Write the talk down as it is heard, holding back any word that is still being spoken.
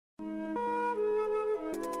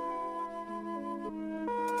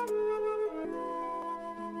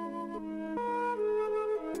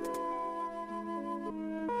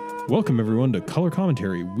Welcome, everyone, to Color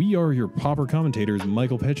Commentary. We are your popper commentators,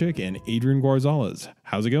 Michael Petchik and Adrian Guarzales.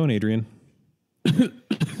 How's it going, Adrian?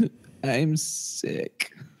 I'm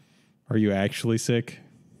sick. Are you actually sick?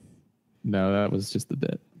 No, that was just the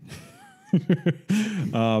bit.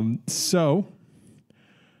 So,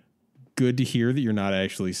 good to hear that you're not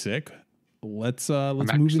actually sick. Let's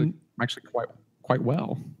move in. I'm actually quite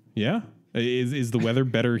well. Yeah? Is the weather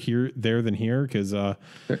better there than here? Because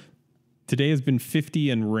today has been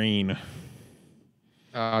 50 and rain.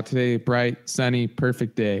 Today, bright, sunny,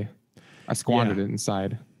 perfect day. I squandered it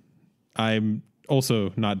inside. I'm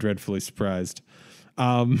also not dreadfully surprised.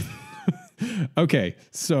 Okay,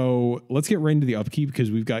 so let's get right into the upkeep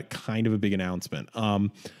because we've got kind of a big announcement. I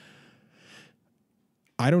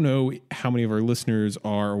don't know how many of our listeners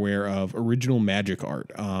are aware of Original Magic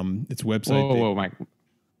Art. It's a website. Whoa, Mike.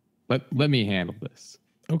 Let me handle this.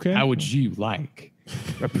 Okay. How would you like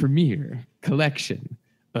a premier collection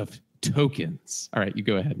of tokens? All right, you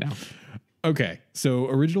go ahead now. Okay, so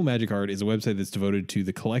Original Magic Art is a website that's devoted to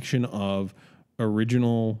the collection of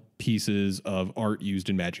original pieces of art used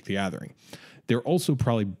in Magic the Gathering. They're also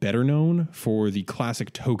probably better known for the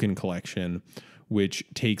Classic Token Collection, which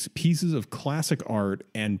takes pieces of classic art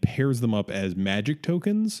and pairs them up as Magic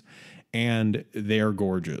tokens, and they are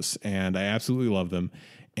gorgeous, and I absolutely love them.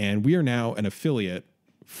 And we are now an affiliate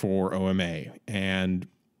for OMA, and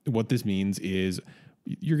what this means is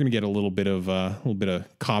you're going to get a little bit of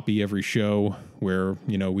copy every show where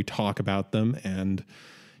we talk about them and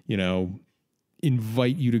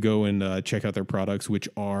invite you to go and check out their products, which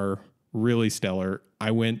are really stellar.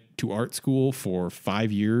 I went to art school for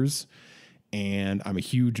 5 years, and I'm a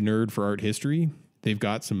huge nerd for art history. They've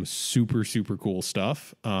got some super cool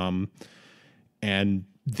stuff, and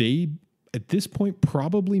they at this point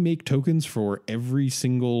probably make tokens for every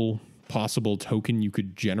single possible token you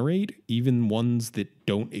could generate, even ones that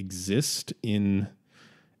don't exist in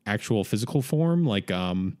actual physical form. Like,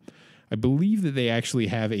 I believe that they actually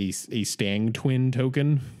have a Stang Twin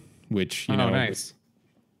token, which, nice.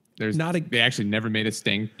 They actually never made a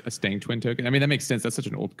Stang Twin token. I mean, that makes sense. That's such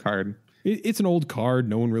an old card. It's an old card.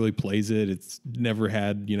 No one really plays it. It's never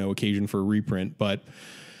had, occasion for a reprint, but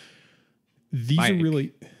these are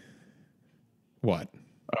really... What?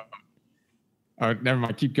 Never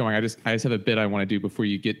mind. Keep going. I just have a bit I want to do before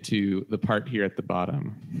you get to the part here at the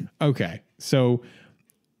bottom. Okay. So,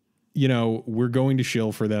 we're going to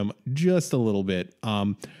shill for them just a little bit.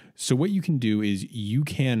 So what you can do is you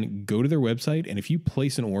can go to their website, and if you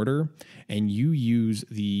place an order and you use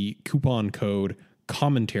the coupon code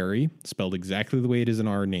Commontary, spelled exactly the way it is in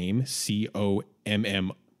our name, COMMONTARY,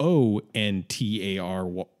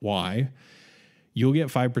 you'll get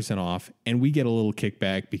 5% off, and we get a little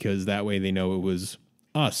kickback because that way they know it was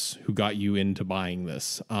us who got you into buying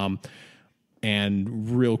this.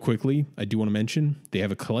 And real quickly, I do want to mention they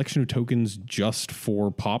have a collection of tokens just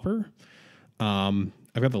for Pauper.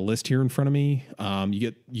 I've got the list here in front of me. You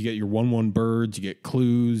get your 1/1 birds, you get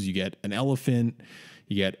clues, you get an elephant,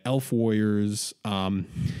 you get elf warriors,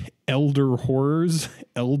 elder horrors,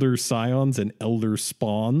 elder scions, and elder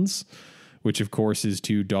spawns, which of course is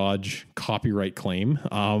to dodge copyright claim.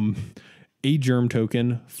 A germ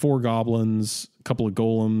token, 4 goblins, a couple of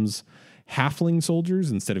golems, halfling soldiers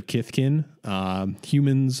instead of kithkin,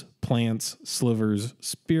 humans, plants, slivers,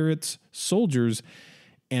 spirits, soldiers,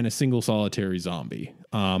 and a single solitary zombie.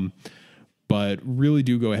 But really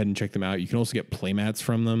do go ahead and check them out. You can also get playmats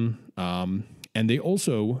from them. And they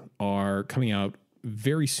also are coming out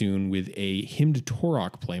very soon with a Hymned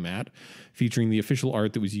Torok playmat featuring the official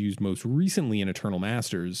art that was used most recently in Eternal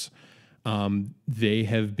Masters. They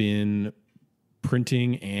have been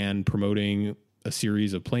printing and promoting a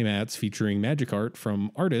series of playmats featuring magic art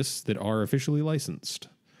from artists that are officially licensed.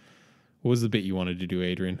 What was the bit you wanted to do,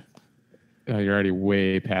 Adrian? You're already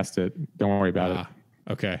way past it. Don't worry about it.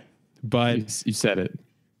 Okay. But you said it.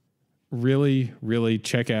 Really, really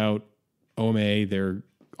check out OMA. They're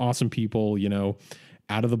awesome people.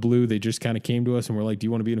 Out of the blue, they just kind of came to us and were like, do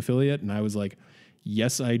you want to be an affiliate? And I was like,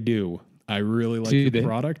 yes, I do. I really like the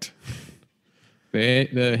product.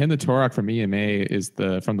 The Hymn the Torok from EMA is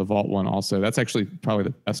from the Vault one also. That's actually probably the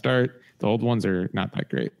best art. The old ones are not that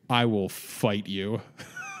great. I will fight you.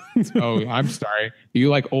 Oh, I'm sorry. Do you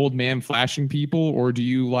like old man flashing people, or do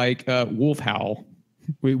you like Wolf Howl?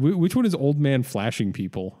 Wait, which one is old man flashing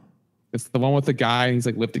people? It's the one with the guy. He's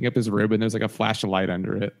like lifting up his robe, and there's like a flash of light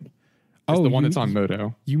under it. It's the one that's on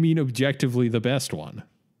Moto. You mean objectively the best one?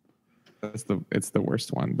 It's the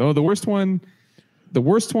worst one. Though the worst one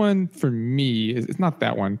for me is it's not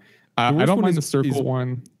that one. I don't mind the circle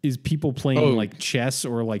one. Is people playing like chess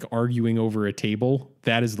or like arguing over a table?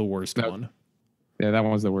 That is the worst one. Yeah, that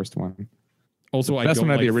one was the worst one. Also, the best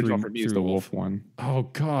one out of the original for me is the wolf one. Oh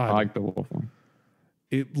God, I like the wolf one.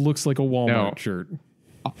 It looks like a Walmart shirt.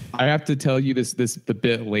 I have to tell you the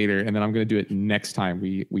bit later, and then I'm going to do it next time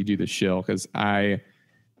we do the shill, because I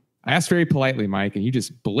asked very politely, Mike, and you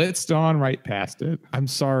just blitzed on right past it. I'm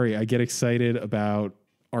sorry. I get excited about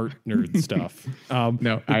art nerd stuff.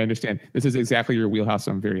 No, I understand. This is exactly your wheelhouse,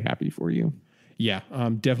 so I'm very happy for you. Yeah,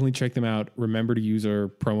 definitely check them out. Remember to use our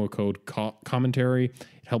promo code Commontary.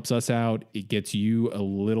 It helps us out. It gets you a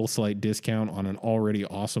little slight discount on an already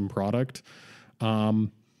awesome product.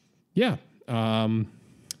 Yeah.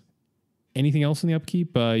 Anything else in the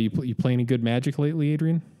upkeep? You play any good Magic lately,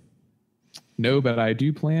 Adrian? No, but I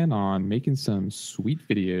do plan on making some sweet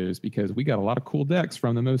videos because we got a lot of cool decks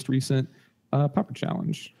from the most recent Pauper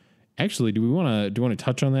Challenge. Actually, do we want to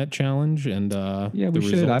touch on that challenge and yeah, we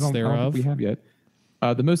should. I don't think we have yet.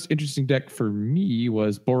 The most interesting deck for me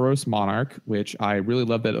was Boros Monarch, which I really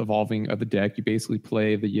love that evolving of the deck. You basically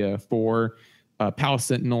play the 4 Palace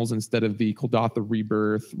Sentinels instead of the Kuldotha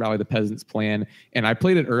Rebirth, Rally the Peasants plan. And I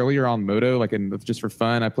played it earlier on Moto, just for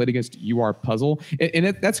fun. I played against UR Puzzle,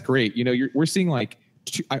 and that's great. We're seeing like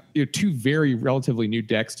two very relatively new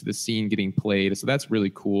decks to the scene getting played. So that's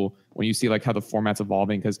really cool when you see like how the format's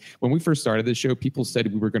evolving. Because when we first started this show, people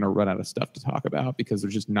said we were going to run out of stuff to talk about because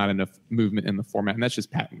there's just not enough movement in the format. And that's just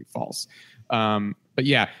patently false. But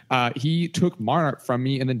yeah, he took Monarch from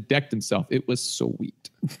me and then decked himself. It was sweet.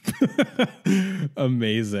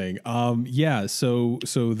 Amazing. Yeah. So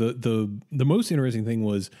the most interesting thing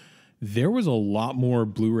was there was a lot more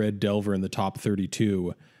Blue-Red Delver in the top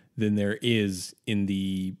 32 than there is in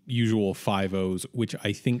the usual 5-0s, which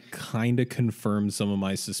I think kind of confirms some of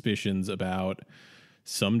my suspicions about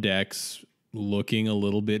some decks looking a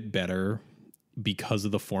little bit better because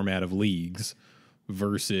of the format of leagues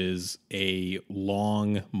versus a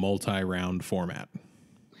long multi-round format.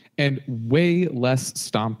 And way less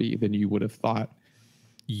stompy than you would have thought.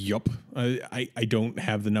 Yup. I don't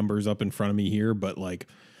have the numbers up in front of me here, but like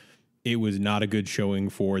it was not a good showing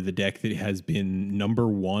for the deck that has been number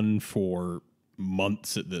 1 for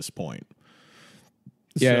months at this point.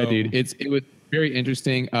 Yeah, dude. It was very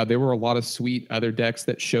interesting. There were a lot of sweet other decks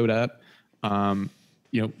that showed up. I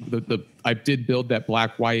did build that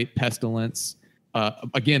black-white Pestilence.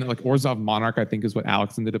 Again, like Orzhov Monarch, I think is what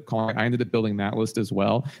Alex ended up calling it. I ended up building that list as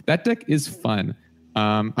well. That deck is fun.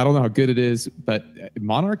 I don't know how good it is, but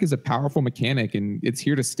Monarch is a powerful mechanic and it's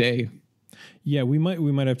here to stay. Yeah, we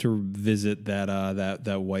might have to visit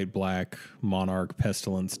that white black Monarch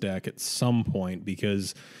Pestilence deck at some point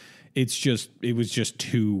because it was just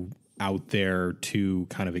too out there to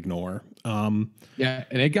kind of ignore. Yeah,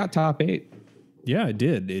 and it got top 8. Yeah, it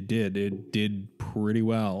did. It did pretty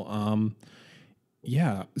well.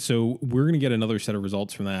 Yeah, so we're gonna get another set of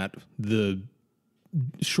results from that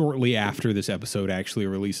shortly after this episode actually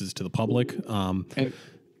releases to the public. And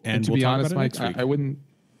to be honest, Mike, I wouldn't.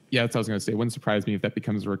 Yeah, that's what I was going to say. It wouldn't surprise me if that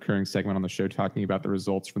becomes a recurring segment on the show, talking about the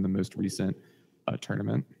results from the most recent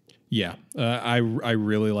tournament. Yeah, I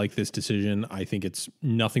really like this decision. I think it's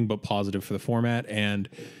nothing but positive for the format. And,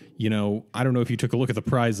 I don't know if you took a look at the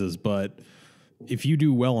prizes, but if you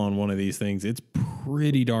do well on one of these things, it's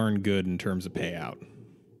pretty darn good in terms of payout.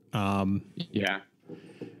 Yeah.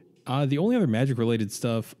 The only other Magic-related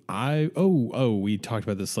stuff, we talked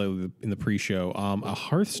about this slightly in the pre-show. A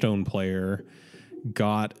Hearthstone player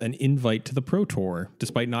got an invite to the Pro Tour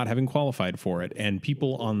despite not having qualified for it, and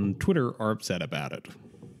people on Twitter are upset about it.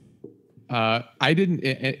 I didn't.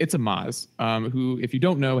 It's a Maz, who, if you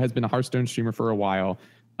don't know, has been a Hearthstone streamer for a while.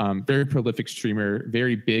 Very prolific streamer,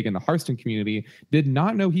 very big in the Hearthstone community. Did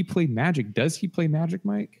not know he played Magic. Does he play Magic,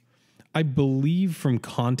 Mike? I believe from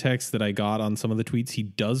context that I got on some of the tweets, he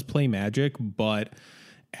does play Magic, but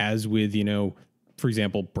as with, for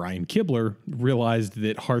example, Brian Kibler realized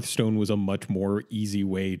that Hearthstone was a much more easy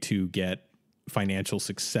way to get financial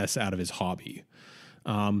success out of his hobby.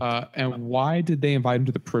 And why did they invite him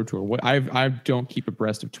to the Pro Tour? I don't keep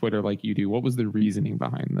abreast of Twitter like you do. What was the reasoning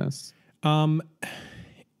behind this?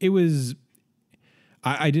 It was,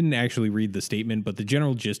 I didn't actually read the statement, but the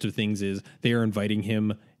general gist of things is they are inviting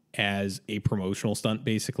him as a promotional stunt,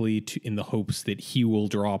 basically, in the hopes that he will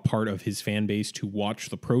draw part of his fan base to watch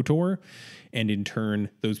the Pro Tour, and in turn,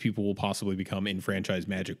 those people will possibly become in-franchise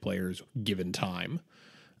Magic players given time.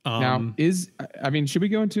 Now, should we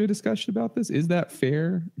go into a discussion about this? Is that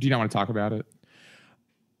fair? Do you not want to talk about it?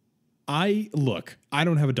 I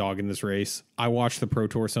don't have a dog in this race. I watch the Pro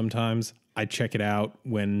Tour sometimes. I check it out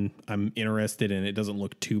when I'm interested and it doesn't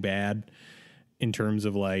look too bad in terms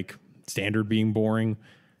of like standard being boring.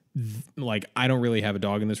 like, I don't really have a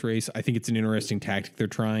dog in this race. I think it's an interesting tactic they're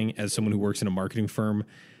trying. As someone who works in a marketing firm,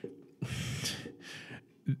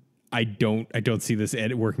 I don't see this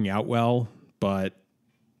working out well, but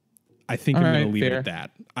I think I'm going to leave it at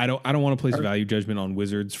that. I don't want to place value judgment on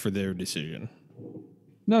Wizards for their decision.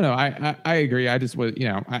 No, I agree. I just was,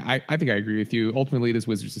 I think I agree with you. Ultimately, it is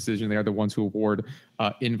Wizards' decision. They are the ones who award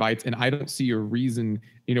invites, and I don't see a reason.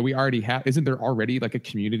 We already have. Isn't there already like a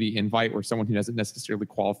community invite where someone who doesn't necessarily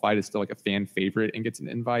qualify is still like a fan favorite and gets an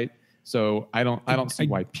invite? So I don't see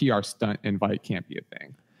why PR stunt invite can't be a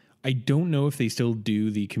thing. I don't know if they still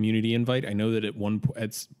do the community invite. I know that at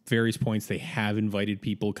various points they have invited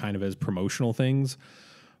people kind of as promotional things,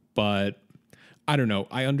 but I don't know.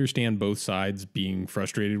 I understand both sides being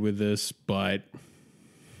frustrated with this, but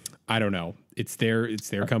I don't know. It's their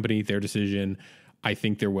company, their decision. I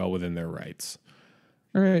think they're well within their rights.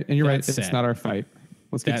 All right, and you're right. It's not our fight.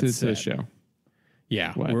 Let's get to the show.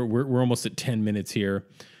 Yeah, we're almost at 10 minutes here.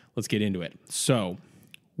 Let's get into it. So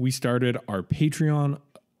we started our Patreon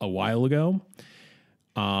a while ago.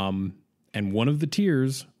 And one of the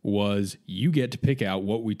tiers was you get to pick out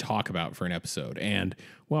what we talk about for an episode. And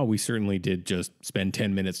well, we certainly did just spend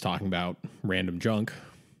 10 minutes talking about random junk.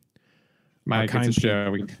 My kind of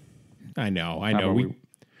show. I know.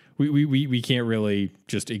 We can't really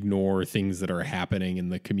just ignore things that are happening in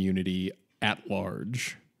the community at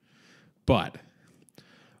large. But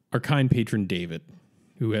our kind patron David,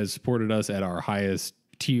 who has supported us at our highest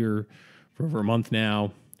tier for over a month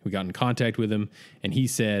now, we got in contact with him, and he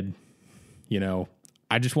said,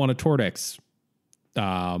 I just want a Tordex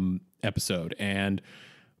episode. And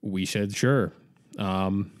we said, sure.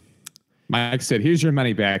 Mike said, here's your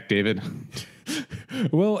money back, David.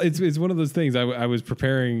 Well, it's one of those things. I was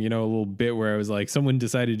preparing, a little bit where I was like, someone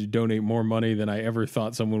decided to donate more money than I ever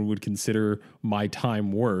thought someone would consider my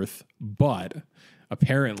time worth. But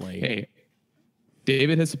apparently... Hey,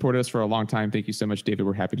 David has supported us for a long time. Thank you so much, David.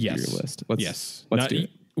 We're happy to do your list. Let's do it.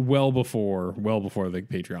 Well before the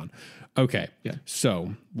Patreon. Okay. Yeah.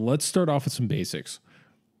 So let's start off with some basics.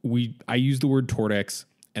 I use the word Tordex,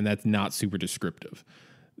 and that's not super descriptive.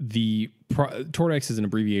 Tordex is an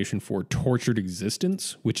abbreviation for Tortured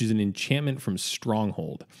Existence, which is an enchantment from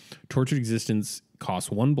Stronghold. Tortured Existence costs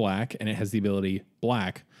 1 black, and it has the ability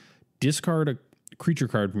black, discard a creature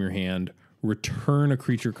card from your hand, return a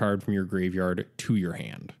creature card from your graveyard to your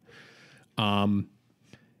hand. And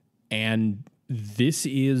this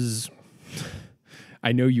is,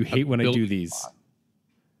 I know you hate when I do these. Block.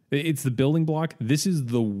 It's the building block.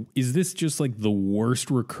 Is this just like the worst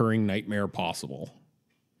recurring nightmare possible?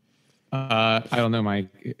 I don't know, Mike.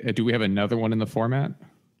 Do we have another one in the format?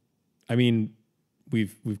 I mean,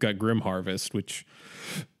 we've got Grim Harvest, which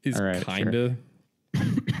is kind of.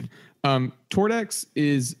 Tordex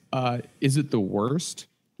is it the worst?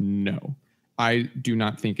 No. I do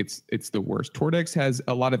not think it's the worst. Tordex has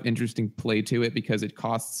a lot of interesting play to it because it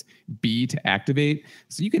costs B to activate.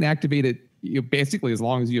 So you can activate it basically as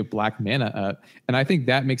long as you have black mana up. And I think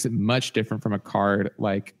that makes it much different from a card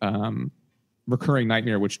like Recurring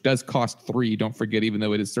Nightmare, which does cost 3, don't forget, even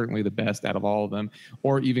though it is certainly the best out of all of them.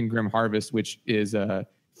 Or even Grim Harvest, which is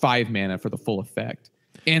 5 mana for the full effect.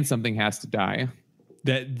 And something has to die.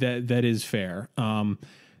 That is fair.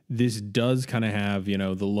 This does kind of have,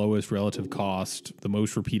 the lowest relative cost, the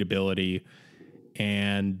most repeatability,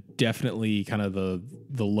 and definitely kind of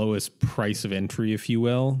the lowest price of entry, if you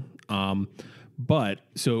will. So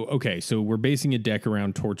we're basing a deck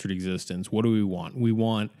around Tortured Existence. What do we want? We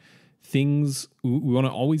want things, we want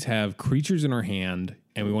to always have creatures in our hand,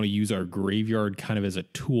 and we want to use our graveyard kind of as a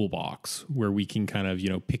toolbox where we can kind of,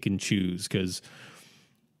 pick and choose, because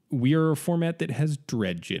we are a format that has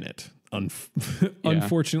dredge in it.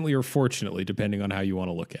 Unfortunately or fortunately, depending on how you want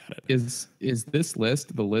to look at it. Is this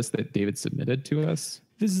list the list that David submitted to us?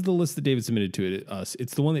 This is the list that David submitted to us.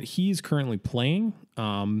 It's the one that he's currently playing.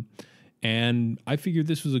 And I figured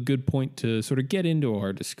this was a good point to sort of get into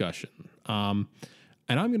our discussion. And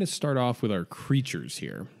I'm going to start off with our creatures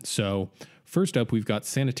here. So first up, we've got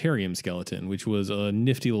Sanitarium Skeleton, which was a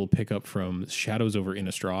nifty little pickup from Shadows over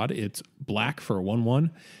Innistrad. It's black for a 1/1.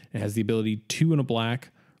 It has the ability 2 and a black,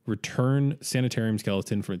 return Sanitarium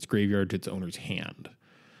Skeleton from its graveyard to its owner's hand.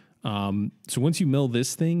 So once you mill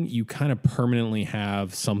this thing, you kind of permanently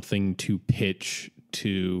have something to pitch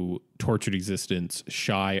to Tortured Existence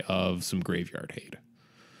shy of some graveyard hate.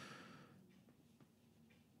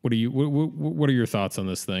 What are your thoughts on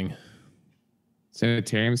this thing?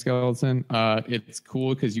 Sanitarium Skeleton. It's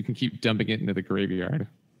cool because you can keep dumping it into the graveyard.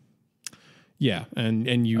 Yeah,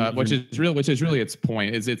 and you which is really its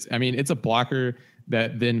point. It's a blocker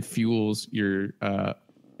that then fuels your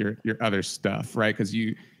other stuff, right? Because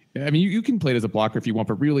I mean, you can play it as a blocker if you want,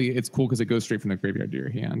 but really it's cool because it goes straight from the graveyard to your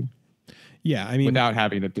hand. Yeah, I mean, without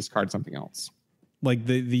having to discard something else. Like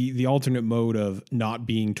the alternate mode of not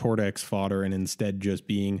being Tordex fodder and instead just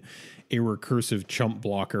being a recursive chump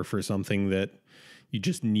blocker for something that you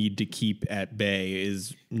just need to keep at bay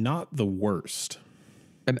is not the worst.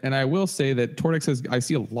 And I will say that Tordex has, I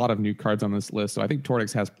see a lot of new cards on this list, so I think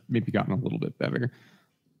Tordex has maybe gotten a little bit better.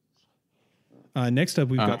 Next up,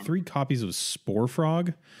 we've got 3 copies of Spore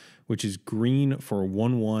Frog, which is green for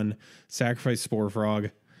 1/1. Sacrifice Spore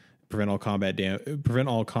Frog. Prevent all combat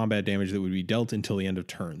damage that would be dealt until the end of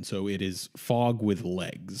turn. So it is fog with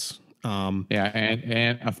legs. And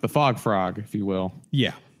the fog frog, if you will.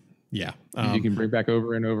 Yeah. You can bring back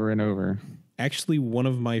over and over and over. Actually, one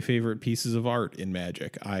of my favorite pieces of art in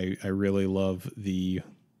Magic. I really love the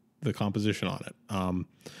composition on it.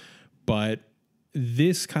 But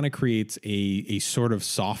this kind of creates a sort of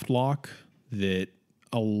soft lock that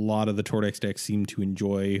a lot of the Tordex decks seem to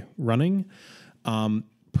enjoy running.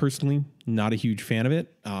 Personally, not a huge fan of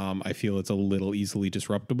it. I feel it's a little easily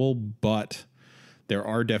disruptible, but there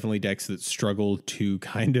are definitely decks that struggle to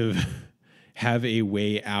kind of have a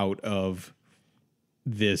way out of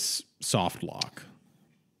this soft lock.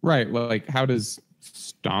 Right. Well, like, how does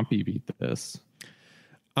Stompy beat this?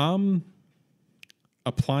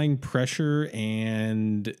 Applying pressure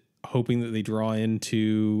and hoping that they draw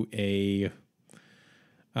into a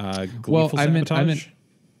gleeful sabotage. I meant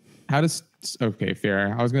how does... Okay,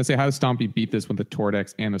 fair. I was going to say, how does Stompy beat this when the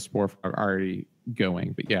Tordex and the Spore Frog are already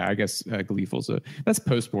going? But yeah, I guess Gleeful's that's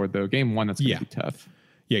post board though. Game 1, that's going to be tough.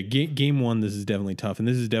 Yeah, game 1, this is definitely tough, and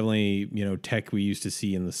this is definitely tech we used to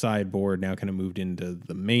see in the sideboard now kind of moved into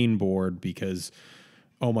the main board because,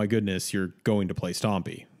 oh my goodness, you're going to play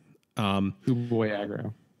Stompy. Ooh boy,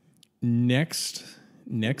 aggro. Next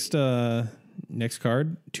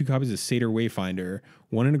card, 2 copies of Satyr Wayfinder,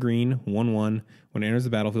 1 in a green, 1/1. When it enters the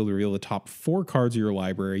battlefield, reveal the top 4 cards of your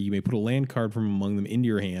library. You may put a land card from among them into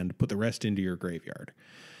your hand, put the rest into your graveyard.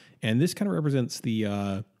 And this kind of represents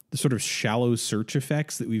the sort of shallow search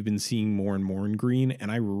effects that we've been seeing more and more in green,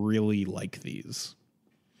 and I really like these.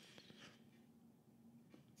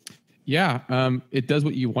 Yeah, it does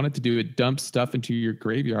what you want it to do. It dumps stuff into your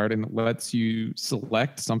graveyard and lets you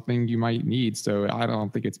select something you might need. So I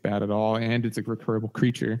don't think it's bad at all, and it's a recurable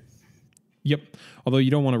creature. Yep. Although you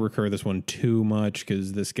don't want to recur this one too much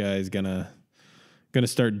because this guy's gonna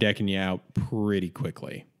start decking you out pretty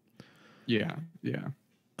quickly. Yeah.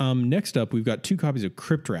 Next up, we've got 2 copies of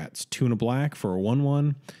Crypt Rats, 2 and a black for a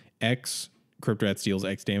 1/1. X. Crypt Rats deals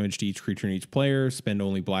X damage to each creature and each player. Spend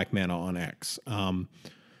only black mana on X.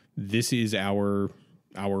 This is our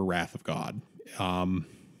Wrath of God.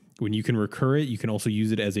 When you can recur it, you can also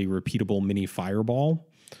use it as a repeatable mini fireball.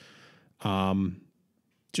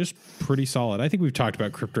 Just pretty solid. I think we've talked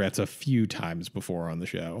about Crypt Rats a few times before on the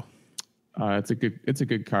show. It's a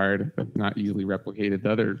good card, but not easily replicated.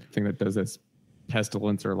 The other thing that does this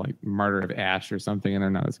Pestilence or like Martyr of Ash or something, and they're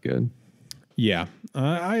not as good. Yeah,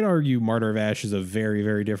 I'd argue Martyr of Ash is a very,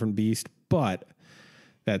 very different beast, but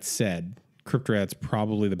that said, Crypt Rat's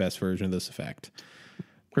probably the best version of this effect.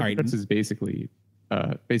 Crypt Rats is basically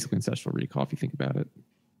Ancestral Recall if you think about it.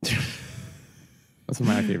 That's one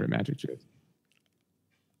of my favorite Magic jokes.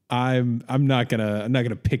 I'm not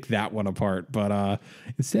gonna pick that one apart, but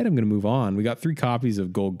instead I'm gonna move on. We got 3 copies of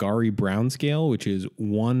Golgari Brownscale, which is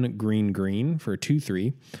 1 green for a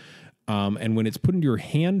 2/3. And when it's put into your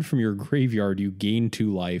hand from your graveyard, you gain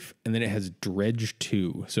 2 life, and then it has Dredge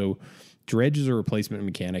 2. So Dredge is a replacement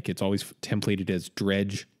mechanic. It's always templated as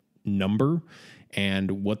Dredge number.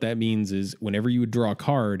 And what that means is whenever you would draw a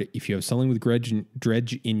card, if you have something with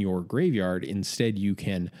Dredge in your graveyard, instead you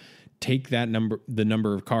can take that number, the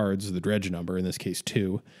number of cards, the Dredge number, in this case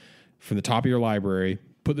 2, from the top of your library,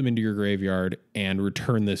 put them into your graveyard, and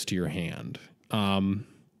return this to your hand. And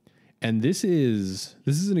this is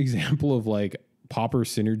an example of like Pauper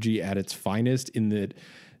synergy at its finest in that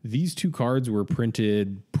these 2 cards were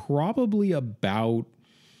printed probably about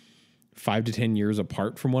 5 to 10 years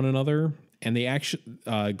apart from one another, and they actually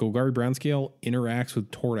Golgari Brownscale interacts with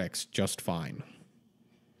Tordex just fine.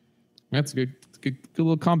 That's good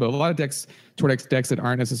little combo. A lot of Tordex decks that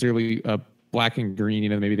aren't necessarily black and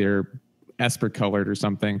green, maybe they're Esper colored or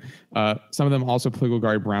something. Some of them also play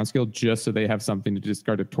Golgari Brownscale just so they have something to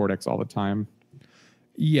discard to Tordex all the time.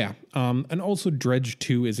 Yeah. And also Dredge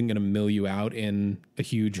 2 isn't going to mill you out in a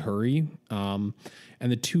huge hurry. And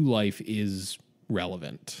the 2 life is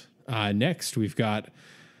relevant. Next, we've got,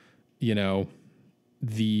 the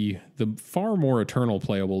far more eternal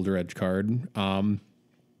playable Dredge card.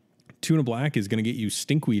 2 and a black is going to get you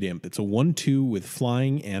Stinkweed Imp. It's a 1/2 with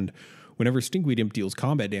flying, and Whenever Stinkweed Imp deals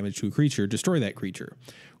combat damage to a creature, destroy that creature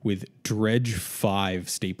with Dredge 5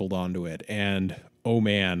 stapled onto it. And oh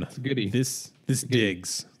man, it's a goodie. This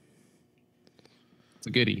digs. It's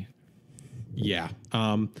a goodie. Yeah.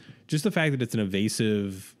 Just the fact that it's an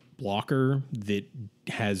evasive blocker that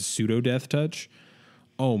has pseudo death touch.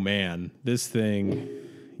 Oh man, this thing,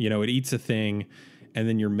 it eats a thing, and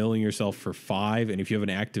then you're milling yourself for 5. And if you have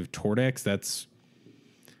an active Tordex,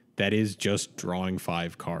 that is just drawing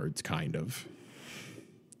 5 cards, kind of.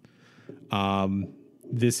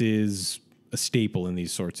 This is a staple in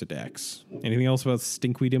these sorts of decks. Anything else about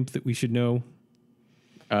Stinkweed Imp that we should know?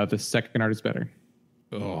 The second art is better.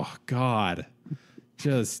 Oh God,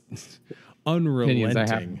 just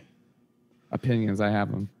unrelenting. Opinions, I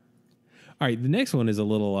have them. All right, the next one is a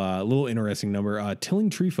little interesting number.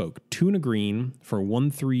 Tilling Treefolk, 2 and a green for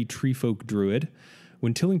 1/3 Treefolk Druid.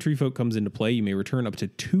 When Tilling Treefolk comes into play, you may return up to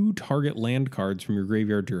 2 target land cards from your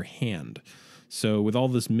graveyard to your hand. So with all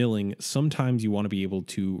this milling, sometimes you want to be able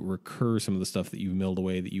to recur some of the stuff that you've milled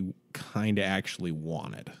away that you kind of actually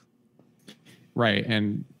wanted. Right,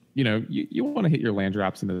 and you want to hit your land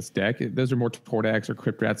drops into this deck. Those are more Tordax or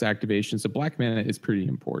Crypt Rats activations, so black mana is pretty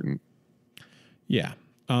important. Yeah.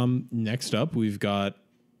 Next up, we've got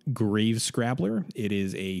Grave Scrabbler. It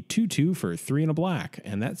is a 2/2 for 3 and a black,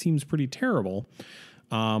 and that seems pretty terrible.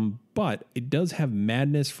 But it does have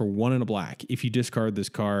Madness for 1 and a black. If you discard this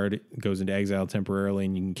card, it goes into exile temporarily,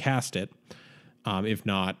 and you can cast it. If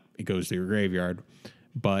not, it goes to your graveyard.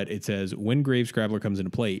 But it says, when Grave Scrabbler comes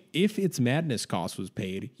into play, if its Madness cost was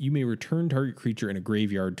paid, you may return target creature in a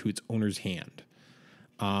graveyard to its owner's hand.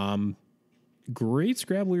 Grave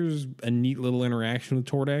Scrabbler's a neat little interaction with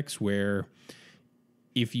Tordex, where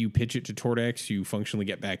if you pitch it to Tordex, you functionally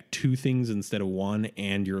get back 2 things instead of 1,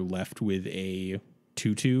 and you're left with a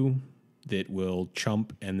 2/2 that will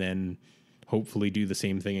chump and then hopefully do the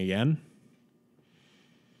same thing again.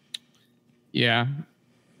 Yeah.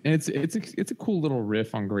 And it's a cool little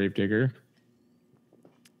riff on Gravedigger.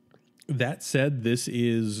 That said, this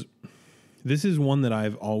is one that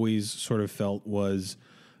I've always sort of felt was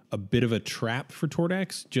a bit of a trap for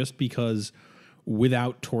Tordex, just because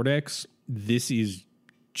without Tordex, this is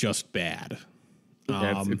just bad.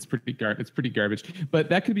 Yeah, it's pretty garbage. But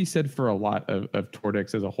that could be said for a lot of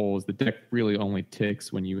Tordex as a whole. Is the deck really only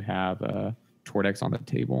ticks when you have Tordex on the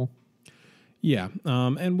table? Yeah,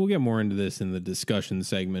 and we'll get more into this in the discussion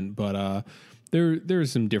segment, but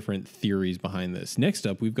there's some different theories behind this. Next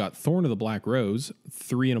up, we've got Thorn of the Black Rose,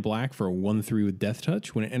 3 and a black for a 1/3 with Death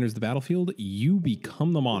Touch. When it enters the battlefield, you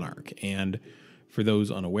become the Monarch. And for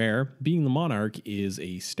those unaware, being the Monarch is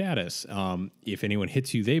a status. If anyone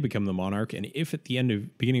hits you, they become the Monarch, and if at the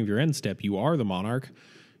beginning of your end step you are the Monarch,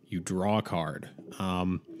 you draw a card.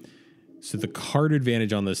 So the card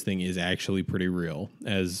advantage on this thing is actually pretty real,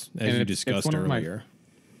 as you discussed earlier.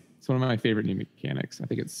 It's one of my favorite new mechanics. I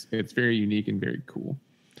think it's very unique and very cool.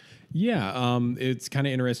 Yeah, it's kind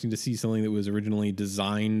of interesting to see something that was originally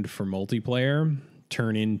designed for multiplayer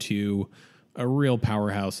turn into a real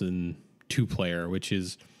powerhouse in 2-player, which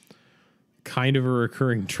is kind of a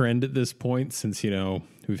recurring trend at this point, since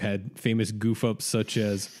we've had famous goof ups such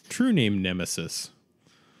as True Name Nemesis.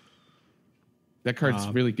 That card's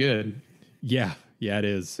really good. Yeah, it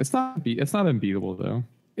is. It's not unbeatable though.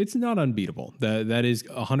 It's not unbeatable. That is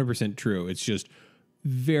 100% true. It's just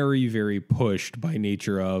very, very pushed by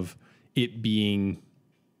nature of it being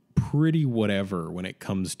pretty whatever when it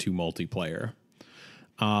comes to multiplayer.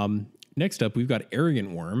 Next up, we've got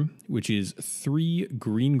Arrogant Worm, which is 3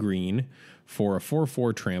 green for a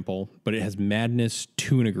 4/4 trample, but it has Madness,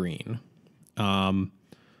 2 and a green.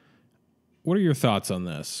 What are your thoughts on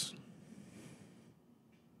this?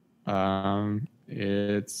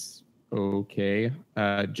 It's okay.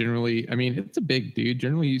 Generally, I mean, it's a big dude.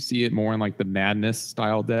 Generally, you see it more in like the Madness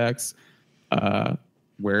style decks,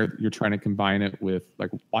 where you're trying to combine it with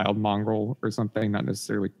like Wild Mongrel or something, not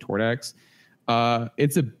necessarily Tordex.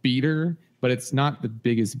 It's a beater, but it's not the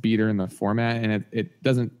biggest beater in the format, and it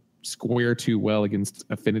doesn't square too well against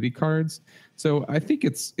affinity cards. So I think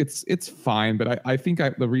it's fine, but I think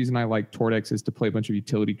the reason I like Tordex is to play a bunch of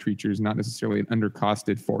utility creatures, not necessarily an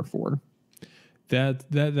undercosted 4/4.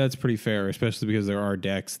 That's pretty fair, especially because there are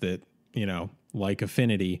decks that, like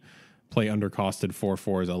Affinity, play undercosted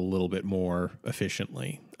 4/4s a little bit more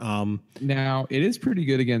efficiently. Now, it is pretty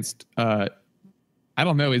good against, I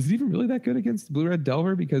don't know, is it even really that good against Blue-Red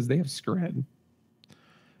Delver? Because they have Skred.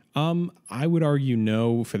 I would argue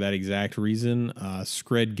no for that exact reason.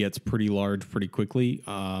 Skred gets pretty large pretty quickly.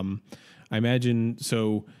 I imagine,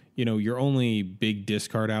 so, your only big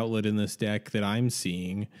discard outlet in this deck that I'm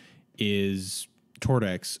seeing is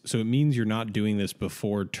Tortex, so it means you're not doing this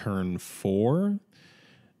before turn 4.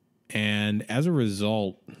 And as a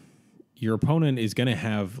result, your opponent is going to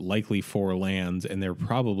have likely 4 lands, and they're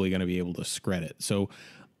probably going to be able to scred it. So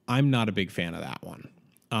I'm not a big fan of that one.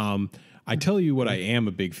 I tell you what I am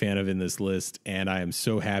a big fan of in this list, and I am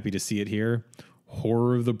so happy to see it here.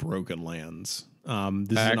 Horror of the Broken Lands.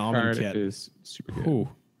 This is an Almond kit. Is super good.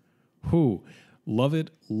 Love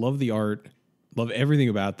it. Love the art. Love everything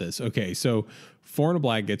about this. Okay, so 4 and a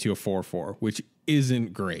black gets you a 4/4, which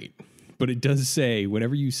isn't great. But it does say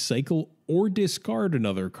whenever you cycle or discard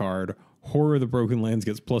another card, Horror of the Broken Lands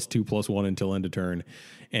gets +2/+1 until end of turn.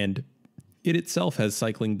 And it itself has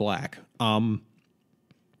cycling black. I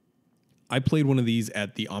played one of these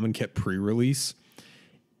at the Amonkhet pre-release.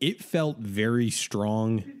 It felt very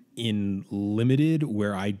strong in limited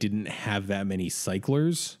where I didn't have that many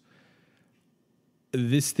cyclers.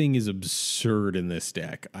 This thing is absurd in this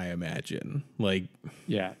deck, I imagine. Like,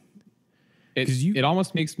 yeah. It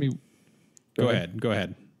almost makes me... Go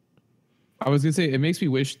ahead. I was going to say, it makes me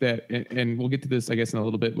wish that, and we'll get to this, I guess, in a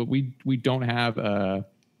little bit, but we don't have the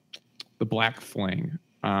Black Fling.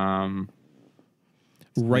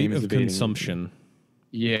 Right of consumption.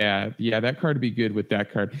 Yeah, that card would be good with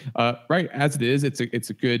that card. Right as it is, it's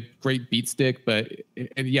a great beat stick, but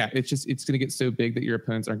it's going to get so big that your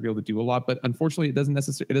opponents aren't going to be able to do a lot. But unfortunately, it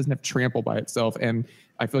doesn't have trample by itself, and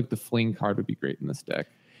I feel like the Fling card would be great in this deck.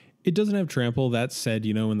 It doesn't have trample. That said,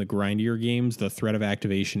 in the grindier games, the threat of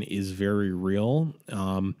activation is very real.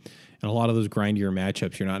 And a lot of those grindier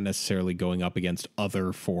matchups, you're not necessarily going up against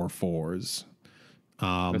other 4/4s.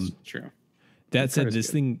 That's true. That said,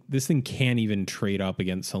 this thing can't even trade up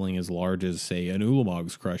against something as large as, say, an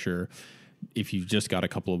Ulamog's Crusher if you've just got a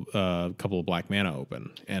couple of black mana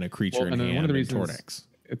open and a creature in hand and Tortex. One of the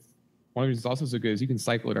reasons it's also so good is you can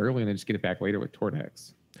cycle it early and then just get it back later with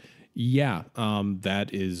Tortex. Yeah,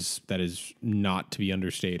 that is not to be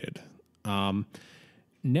understated.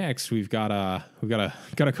 Next, we've got a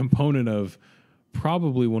component of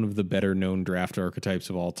probably one of the better known draft archetypes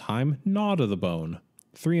of all time, Gnaw to the Bone.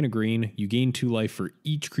 3 and a green, you gain 2 life for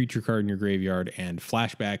each creature card in your graveyard, and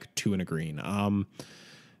flashback 2 and a green.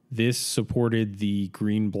 This supported the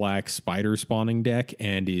green-black spider spawning deck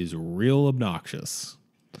and is real obnoxious.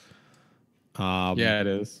 Yeah, it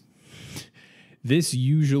is. This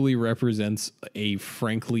usually represents a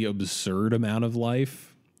frankly absurd amount of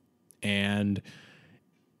life, and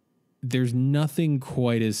there's nothing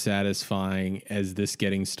quite as satisfying as this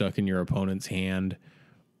getting stuck in your opponent's hand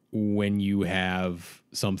when you have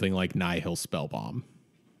something like Nihil Spellbomb.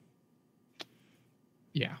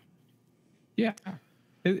 Yeah.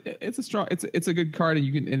 It's a strong. It's a good card, and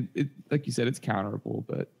you can. And like you said, it's counterable,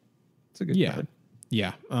 but it's a good card.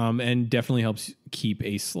 Yeah, and definitely helps keep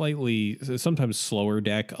a slightly, sometimes slower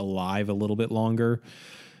deck alive a little bit longer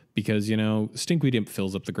because, Stinkweed Imp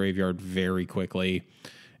fills up the graveyard very quickly,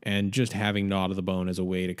 and just having Gnaw to the Bone as a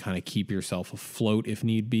way to kind of keep yourself afloat if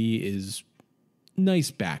need be is nice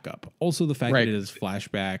backup. Also, the fact that it is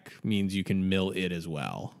flashback means you can mill it as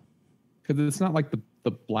well. Because it's not like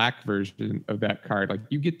the black version of that card. Like,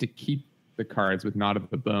 you get to keep the cards with Gnaw to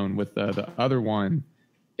the Bone. With the other one,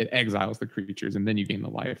 it exiles the creatures, and then you gain the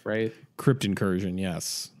life, right? Crypt Incursion,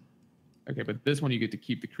 yes. Okay, but this one you get to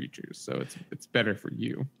keep the creatures, so it's better for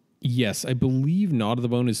you. Yes, I believe Gnaw to the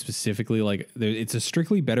Bone is specifically like, it's a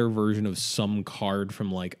strictly better version of some card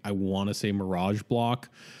from, like, I want to say Mirage Block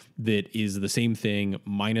that is the same thing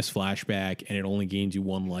minus flashback, and it only gains you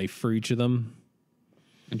 1 life for each of them.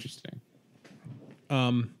 Interesting.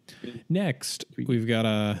 Next, we've got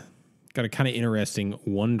a kind of interesting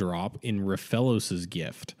 1-drop in Raphelos's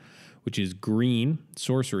Gift, which is green,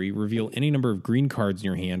 sorcery, reveal any number of green cards in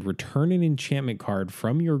your hand, return an enchantment card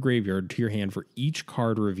from your graveyard to your hand for each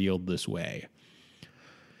card revealed this way.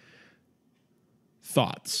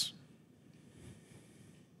 Thoughts?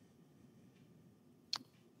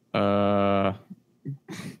 Let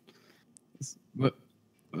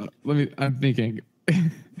me. I'm thinking.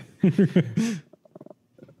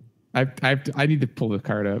 I need to pull the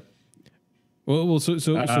card up. Well,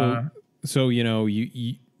 so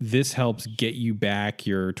you this helps get you back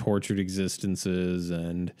your tortured existences,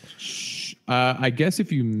 and I guess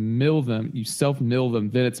if you mill them, you self-mill them,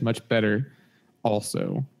 then it's much better.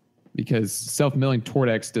 Also, because self-milling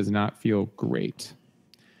Tortex does not feel great.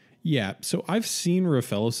 Yeah, so I've seen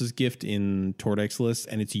Raphelos's Gift in Tortex lists,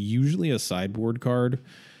 and it's usually a sideboard card.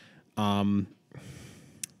 I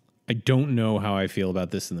don't know how I feel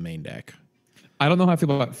about this in the main deck. I don't know how I feel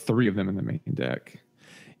about 3 of them in the main deck.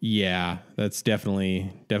 Yeah, that's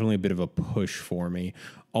definitely a bit of a push for me.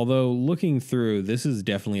 Although looking through, this is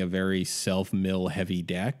definitely a very self-mill heavy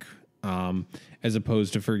deck. as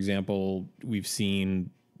opposed to, for example, we've seen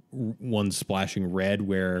ones splashing red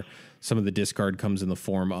where some of the discard comes in the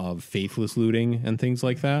form of faithless looting and things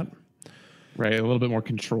like that. Right, a little bit more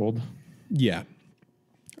controlled. Yeah.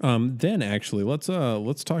 Then actually, let's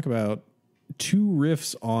talk about two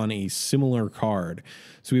riffs on a similar card.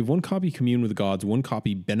 So we have one copy Commune with the Gods, one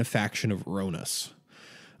copy Benefaction of Ronus.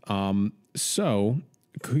 So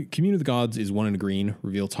Commune with the Gods is 1 and a green.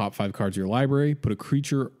 Reveal top 5 cards of your library. Put a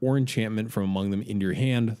creature or enchantment from among them into your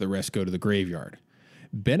hand. The rest go to the graveyard.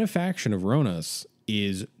 Benefaction of Ronus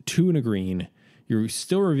is 2 and a green. You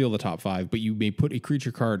still reveal the top 5, but you may put a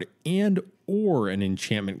creature card and or an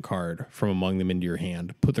enchantment card from among them into your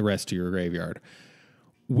hand. Put the rest to your graveyard.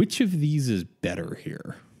 Which of these is better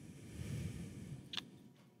here?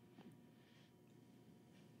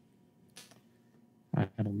 I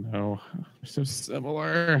don't know. They're so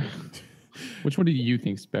similar. Which one do you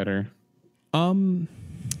think's better? I'm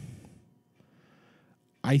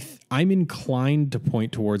inclined to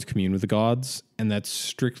point towards Commune with the Gods, and that's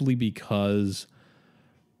strictly because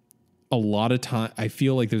a lot of time I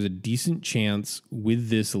feel like there's a decent chance with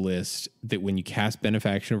this list that when you cast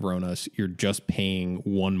Benefaction of Ronus, you're just paying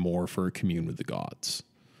 1 more for a Commune with the Gods.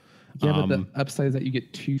 Yeah, but the upside is that you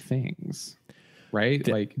get 2 things, right?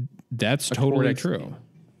 That's totally true.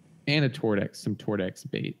 And some Tordex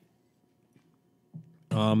bait.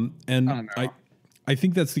 And I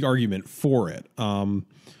think that's the argument for it.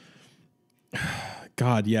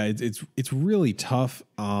 God, yeah, it's really tough.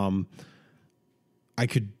 I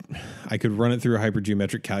could run it through a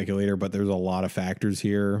hypergeometric calculator, but there's a lot of factors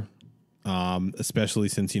here. Especially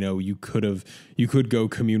since, you could go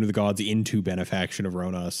Commune with the Gods into Benefaction of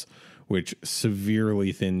Ronus, which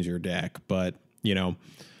severely thins your deck. But,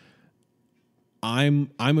 I'm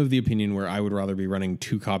of the opinion where I would rather be running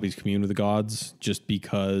 2 copies Commune with the Gods, just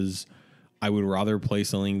because I would rather play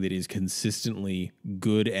something that is consistently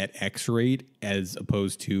good at X rate as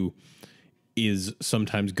opposed to is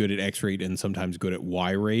sometimes good at X rate and sometimes good at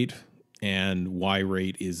Y rate. And Y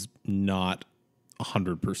rate is not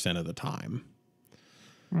 100% of the time.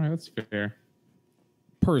 All right, that's fair.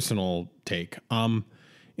 Personal take.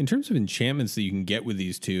 In terms of enchantments that you can get with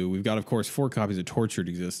these two, we've got, of course, 4 copies of Tortured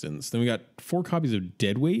Existence. Then we got 4 copies of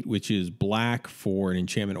Deadweight, which is black for an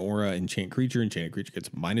enchantment aura, enchant creature. Enchanted creature gets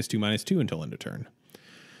 -2/-2 until end of turn.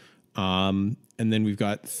 And then we've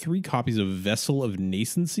got 3 copies of Vessel of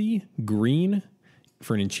Nascency, green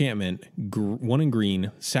for an enchantment, 1 in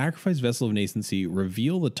green. Sacrifice Vessel of Nascency,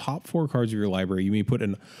 reveal the top 4 cards of your library. You may put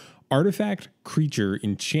an artifact, creature,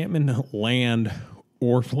 enchantment, land,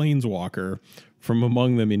 or planeswalker from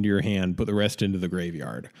among them into your hand. Put the rest into the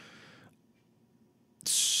graveyard.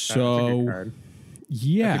 So,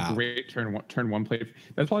 yeah, that's a great turn 1 play.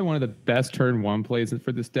 That's probably one of the best turn 1 plays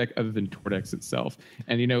for this deck, other than Tordex itself.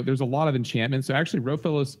 And there's a lot of enchantments. So actually,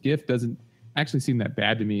 Rofellos Gift doesn't actually seem that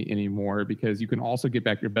bad to me anymore, because you can also get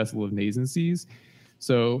back your Vessel of Nascencies.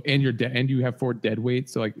 So and you have 4 Deadweight.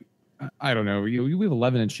 So I don't know. You have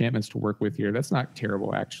 11 enchantments to work with here. That's not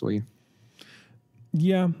terrible, actually.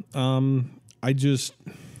 Yeah. I just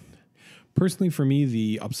personally, for me,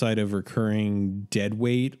 the upside of recurring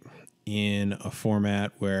Deadweight in a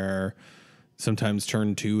format where sometimes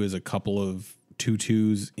turn 2 is a couple of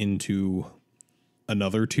 2/2s into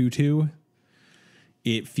another 2/2,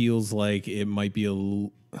 it feels like it might be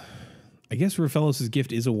I guess Rofellos'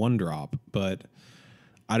 Gift is a 1-drop, but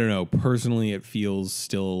I don't know. Personally, it feels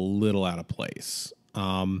still a little out of place.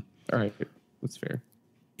 All right, that's fair.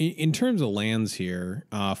 In terms of lands here,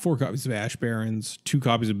 4 copies of Ash Barrens, 2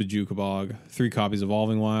 copies of Bojuka Bog, 3 copies of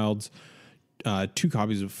Evolving Wilds, 2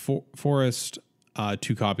 copies of Forest,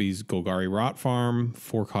 2 copies Golgari Rot Farm,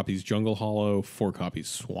 4 copies Jungle Hollow, 4 copies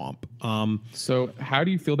Swamp. So how do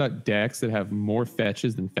you feel about decks that have more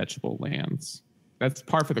fetches than fetchable lands? That's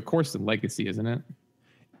par for the course in Legacy, isn't it?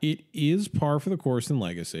 It is par for the course in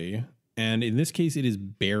Legacy, and in this case, it is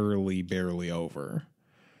barely over.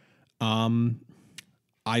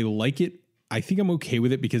 I like it. I think I'm okay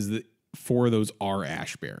with it because 4 of those are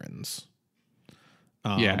Ash Barrens.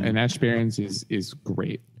 Yeah, and Ash Barrens is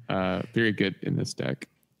great. Very good in this deck.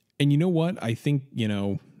 And you know what? I think,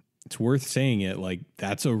 it's worth saying it.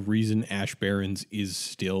 That's a reason Ash Barrens is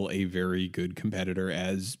still a very good competitor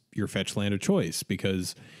as your fetch land of choice.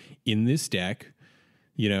 Because in this deck,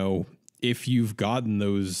 if you've gotten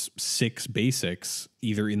those 6 basics,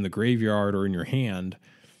 either in the graveyard or in your hand,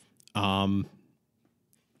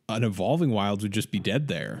 an Evolving Wilds would just be dead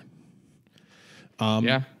there.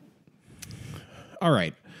 Yeah. All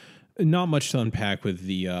right. Not much to unpack with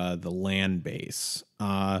the land base.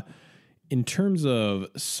 In terms of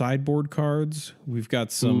sideboard cards, we've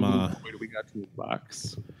got some. What do we got to the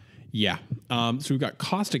box? Yeah. So we've got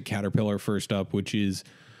Caustic Caterpillar first up, which is,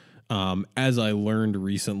 as I learned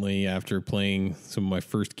recently after playing some of my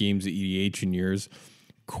first games at EDH in years,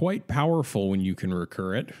 quite powerful when you can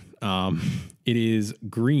recur it. It is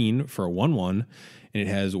green for a 1/1, and it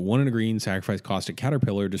has 1 and a green, sacrifice Caustic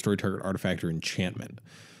Caterpillar, destroy target artifact or enchantment.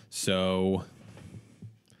 So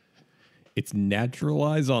it's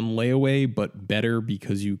naturalize on layaway, but better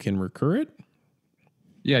because you can recur it.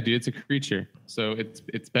 Yeah, dude, it's a creature, so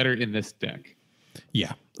it's better in this deck.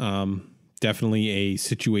 Yeah, definitely a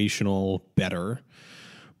situational better,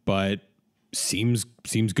 but seems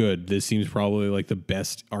good. This seems probably like the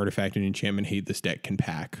best artifact and enchantment hate this deck can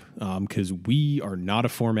pack, because we are not a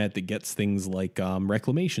format that gets things like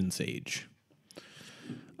Reclamation Sage.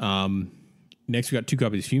 Next, we got 2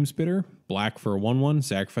 copies of Fume Spitter, black for a 1/1,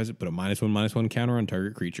 sacrifice it, put a -1/-1 counter on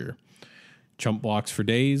target creature. Chump blocks for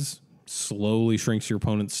days, slowly shrinks your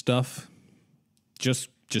opponent's stuff. Just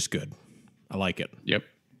good. I like it. Yep.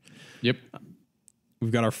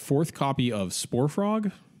 We've got our 4th copy of Spore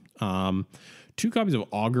Frog, 2 copies of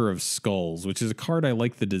Augur of Skulls, which is a card I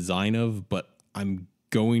like the design of, but I'm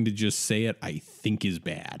going to just say it, I think is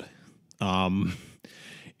bad.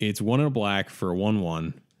 It's 1 and a black for a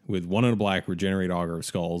 1/1 with 1 and a black, regenerate Augur of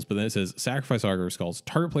Skulls, but then it says sacrifice Augur of Skulls.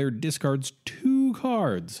 Target player discards 2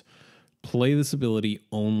 cards. Play this ability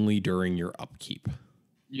only during your upkeep.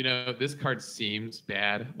 You know, this card seems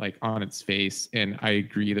bad, like on its face, and I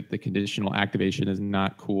agree that the conditional activation is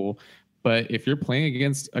not cool. But if you're playing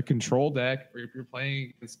against a control deck, or if you're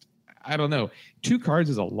playing against, I don't know, 2 cards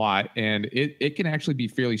is a lot, and it can actually be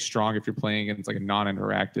fairly strong if you're playing against like a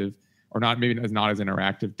non-interactive, or not as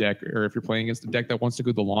interactive deck, or if you're playing against a deck that wants to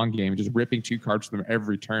go the long game, just ripping 2 cards from them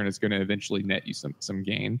every turn is going to eventually net you some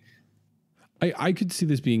gain. I could see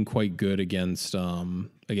this being quite good against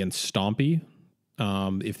Stompy,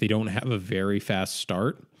 if they don't have a very fast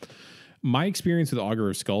start. My experience with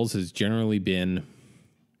Augur of Skulls has generally been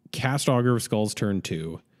cast Augur of Skulls turn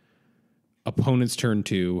 2, opponent's turn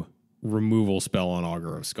 2, removal spell on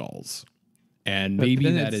Augur of Skulls. And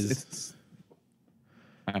maybe that is...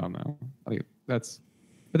 I don't know. But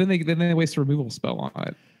then they waste a removal spell on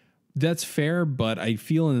it. That's fair, but I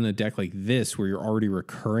feel in a deck like this where you're already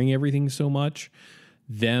recurring everything so much,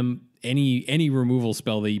 any removal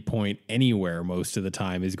spell that you point anywhere most of the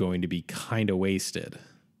time is going to be kind of wasted.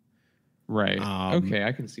 Right. Okay,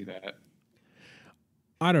 I can see that.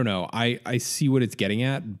 I don't know. I see what it's getting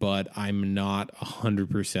at, but I'm not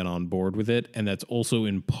 100% on board with it. And that's also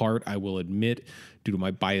in part, I will admit, due to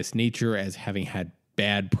my biased nature as having had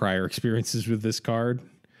bad prior experiences with this card.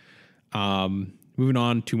 Moving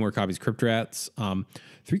on, 2 more copies of Crypt Rats,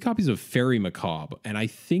 3 copies of Fairy Macabre. And I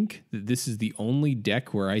think that this is the only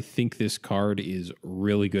deck where I think this card is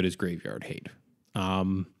really good as Graveyard Hate.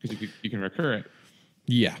 Because you can recur it.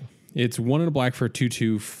 Yeah. It's 1 and a black for a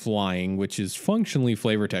 2/2 flying, which is functionally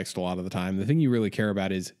flavor text a lot of the time. The thing you really care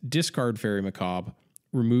about is discard Fairy Macabre,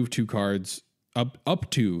 remove 2 cards, up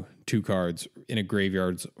to 2 cards in a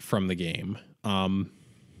graveyards from the game.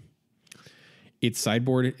 It's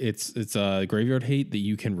sideboard. It's a Graveyard Hate that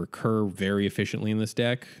you can recur very efficiently in this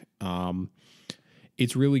deck.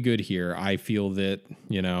 It's really good here. I feel that,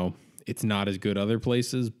 it's not as good other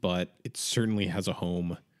places, but it certainly has a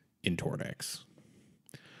home in Tordex.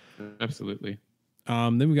 Absolutely.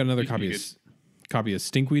 Then we got another copy of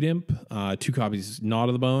Stinkweed Imp, 2 copies Gnawed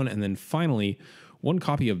of the Bone, and then finally 1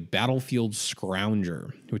 copy of Battlefield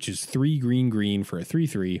Scrounger, which is 3 green for a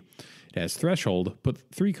 3/3. It has Threshold. Put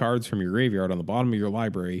 3 cards from your graveyard on the bottom of your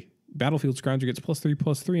library. Battlefield Scrounger gets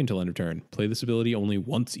 +3/+3 until end of turn. Play this ability only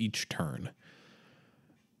once each turn.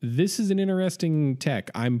 This is an interesting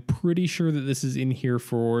tech. I'm pretty sure that this is in here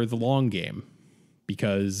for the long game,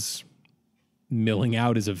 because milling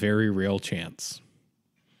out is a very real chance.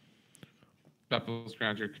 Battlefield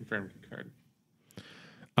Scrounger confirmed card.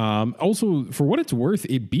 Also, for what it's worth,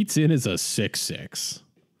 it beats in as a 6/6.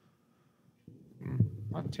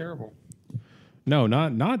 Not terrible. No,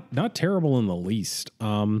 not terrible in the least.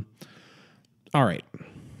 All right.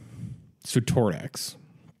 So Tordex.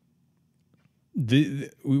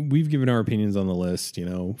 We've given our opinions on the list,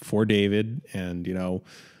 for David, and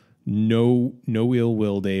no ill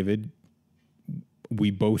will, David. We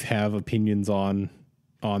both have opinions on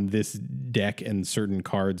this deck and certain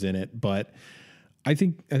cards in it, but I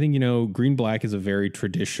think green black is a very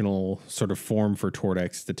traditional sort of form for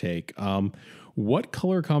Tordex to take. What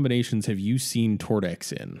color combinations have you seen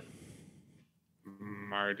Tordex in?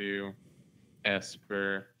 Mardu,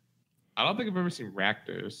 Esper. I don't think I've ever seen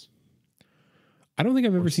Rakdos. I don't think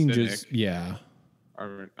I've ever seen Cynic.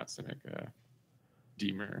 Or not Cynic,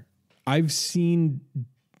 Deemer. I've seen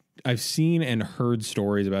I've seen and heard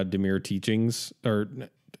stories about Dimir teachings.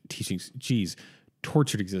 Geez,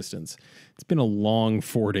 tortured existence. It's been a long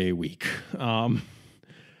 4-day week,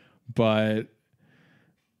 but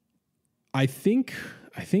I think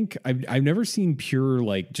I've never seen pure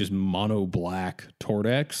like just mono black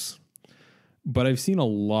Tordex, but I've seen a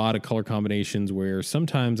lot of color combinations where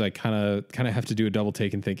sometimes I kind of have to do a double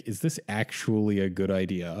take and think, is this actually a good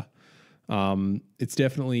idea? It's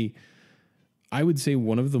definitely, I would say,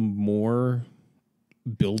 one of the more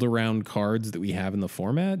build around cards that we have in the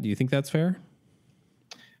format. Do you think that's fair?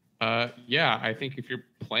 Yeah, I think if you're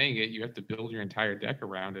playing it, you have to build your entire deck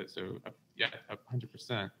around it. So yeah,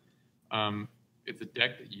 100%. It's a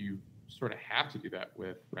deck that you sort of have to do that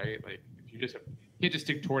with, right? Like if you can't just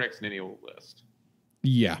stick Tordex in any old list.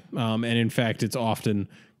 Yeah, and in fact, it's often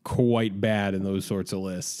quite bad in those sorts of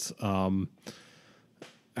lists.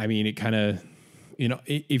 I mean, it kind of,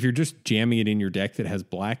 if you're just jamming it in your deck that has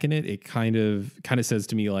black in it, it kind of says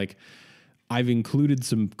to me like, I've included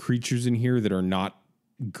some creatures in here that are not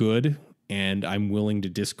good, and I'm willing to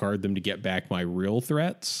discard them to get back my real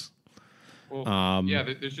threats. Well, yeah,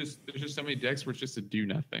 there's just so many decks where it's just to do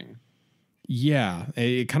nothing. Yeah,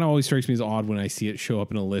 it kind of always strikes me as odd when I see it show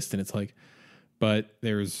up in a list, and it's like, but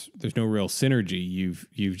there's no real synergy.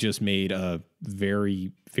 You've just made a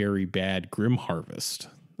very, very bad Grim Harvest.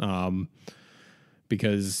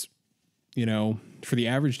 Because, for the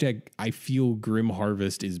average deck, I feel Grim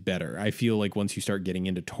Harvest is better. I feel like once you start getting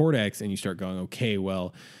into Tordex and you start going, okay,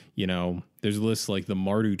 well, there's lists like the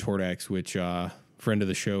Mardu Tordex, which friend of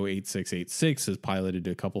the show 8686 has piloted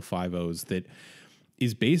a couple 5.0s that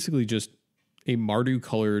is basically just a Mardu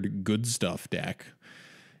colored good stuff deck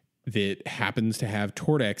that happens to have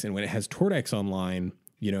Tordex. And when it has Tordex online,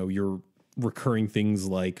 you're recurring things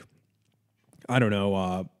like, I don't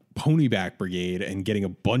know, Ponyback Brigade and getting a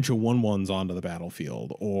bunch of 1/1s onto the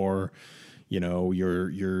battlefield, or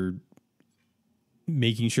you're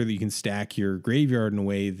making sure that you can stack your graveyard in a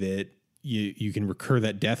way that you can recur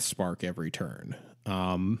that Death Spark every turn.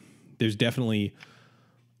 There's definitely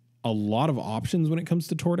a lot of options when it comes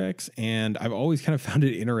to Tordex, and I've always kind of found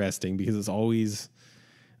it interesting because it's always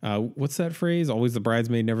what's that phrase? Always the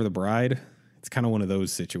bridesmaid, never the bride. It's kind of one of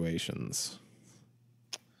those situations.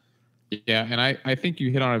 Yeah, and I think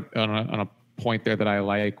you hit on a point there that I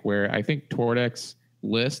like, where I think Tordex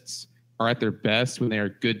lists are at their best when they are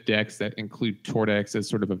good decks that include Tordex as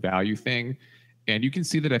sort of a value thing. And you can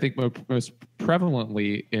see that I think most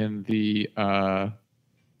prevalently in the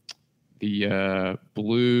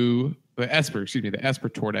Esper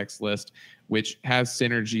Tordex list, which has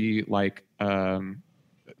synergy like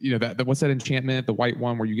what's that enchantment, the white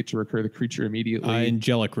one where you get to recur the creature immediately.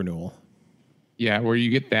 Angelic Renewal. Yeah, where you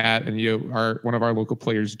get that, and one of our local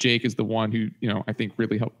players, Jake, is the one who I think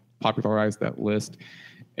really helped popularize that list,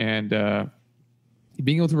 and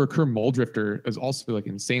being able to recur Muldrifter is also like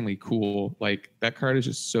insanely cool. Like that card is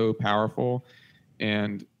just so powerful,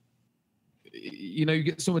 and you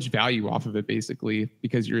get so much value off of it basically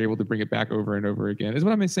because you're able to bring it back over and over again. Is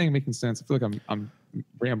what I'm saying making sense? I feel like I'm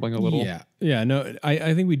rambling a little. Yeah. No,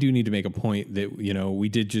 I think we do need to make a point that we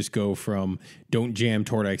did just go from don't jam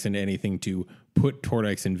Tordex into anything to put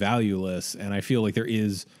Tordex in value lists, and I feel like there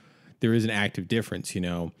is an active difference.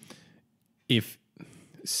 If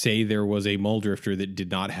say there was a Muldrifter that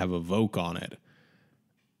did not have Evoke on it,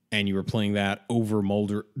 and you were playing that over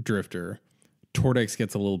Muldrifter, Tordex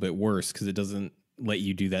gets a little bit worse because it doesn't let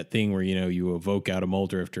you do that thing where you evoke out a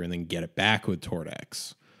Muldrifter and then get it back with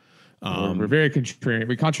Tordex. We're very contrarian.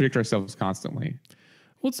 We contradict ourselves constantly.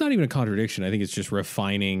 Well, it's not even a contradiction. I think it's just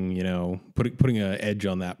refining, putting an edge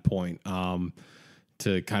on that point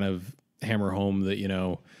to kind of hammer home that,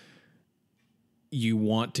 you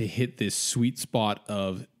want to hit this sweet spot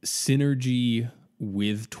of synergy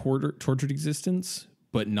with tortured existence,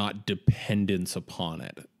 but not dependence upon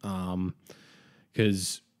it.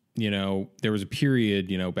 Because, there was a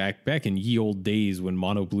period, back in ye old days when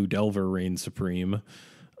Mono Blue Delver reigned supreme,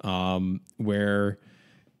 where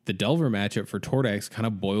the Delver matchup for Tordex kind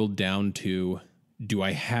of boiled down to, do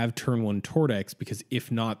I have turn 1 Tordex? Because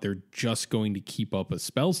if not, they're just going to keep up a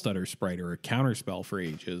Spell Stutter Sprite or a counterspell for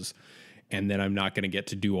ages, and then I'm not going to get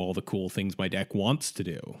to do all the cool things my deck wants to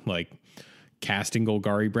do. Like, casting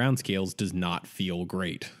Golgari Brownscales does not feel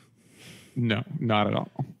great. No, not at all.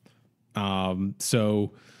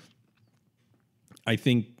 So I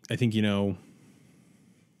think,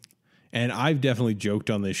 and I've definitely joked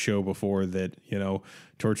on this show before that,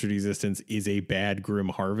 Tortured Existence is a bad Grim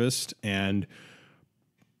Harvest. And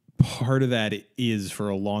part of that is for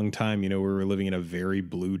a long time, we were living in a very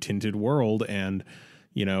blue tinted world, and,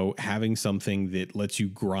 having something that lets you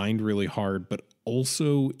grind really hard, but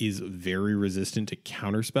also is very resistant to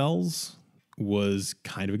counter spells was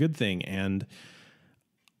kind of a good thing. And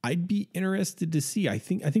I'd be interested to see. I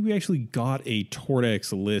think we actually got a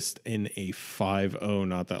Tortex list in a 5.0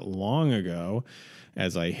 not that long ago,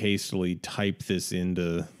 as I hastily type this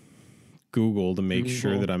into Google to make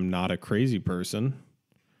sure that I'm not a crazy person.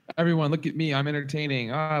 Everyone, look at me. I'm entertaining.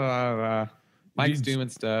 Mike's doing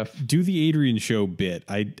stuff. Do the Adrian show bit.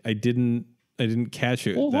 I didn't catch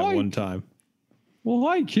it one time. Well,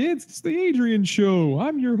 hi kids. It's the Adrian show.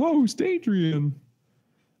 I'm your host, Adrian.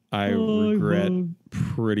 I regret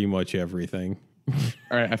pretty much everything.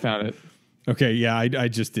 All right, I found it. Okay, yeah, I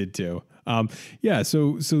just did too.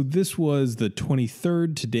 So this was the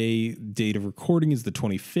 23rd. Today, date of recording is the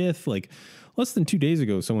 25th. Like less than 2 days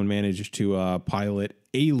ago, someone managed to pilot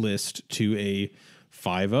a list to a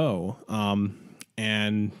 5.0.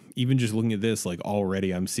 And even just looking at this, like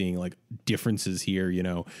already I'm seeing like differences here, you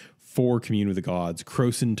know, for Commune with the Gods,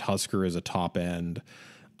 Krosan Tusker as a top end,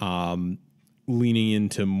 leaning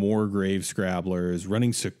into more Grave Scrabblers,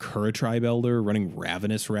 running Sakura Tribe Elder, running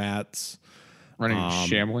Ravenous Rats, running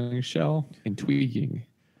Shambling Shell, and tweaking.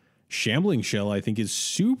 Shambling Shell, I think, is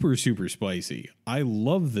super, super spicy. I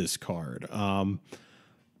love this card. Tell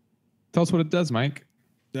us what it does, Mike.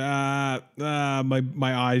 My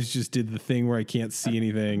eyes just did the thing where I can't see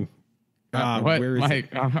anything. What, where is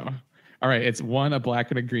Mike? All right, it's a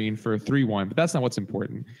black and a green for a 3/1, but that's not what's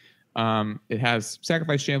important. It has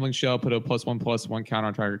sacrifice Shambling Shell, put a +1/+1 counter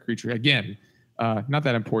on target creature. Again, not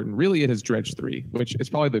that important. Really, it has Dredge 3, which is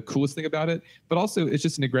probably the coolest thing about it. But also, it's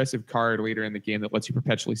just an aggressive card later in the game that lets you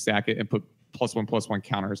perpetually sack it and put +1/+1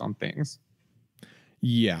 counters on things.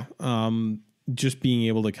 Yeah. Just being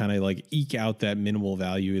able to kind of like eke out that minimal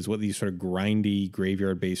value is what these sort of grindy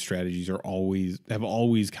graveyard-based strategies have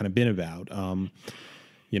always kind of been about.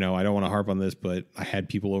 You know, I don't want to harp on this, but I had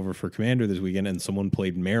people over for Commander this weekend, and someone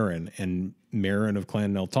played Marin, and Marin of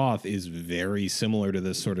Clan Neltoth is very similar to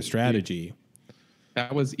this sort of strategy.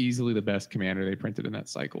 That was easily the best Commander they printed in that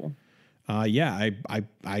cycle. Yeah,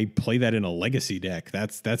 I play that in a Legacy deck.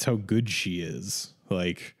 That's how good she is.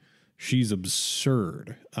 Like, she's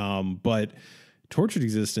absurd. But Tortured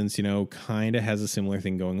Existence, you know, kind of has a similar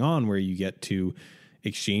thing going on where you get to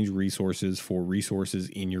exchange resources for resources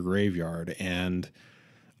in your graveyard, and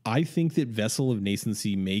I think that Vessel of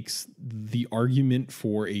Nascency makes the argument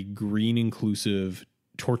for a green inclusive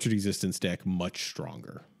Tortured Existence deck much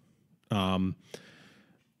stronger. And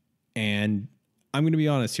I'm going to be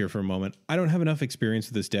honest here for a moment. I don't have enough experience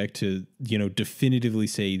with this deck to, you know, definitively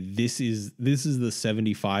say this is the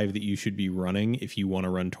 75 that you should be running if you want to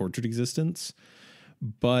run Tortured Existence.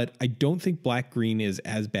 But I don't think black-green is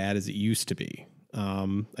as bad as it used to be.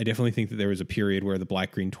 I definitely think that there was a period where the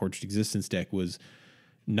black-green Tortured Existence deck was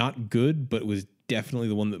not good, but it was definitely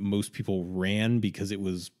the one that most people ran because it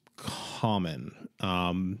was common.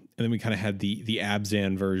 And then we kind of had the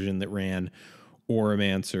Abzan version that ran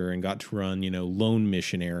Oromancer and got to run, you know, Lone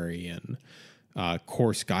Missionary and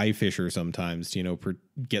Core Skyfisher sometimes to, you know,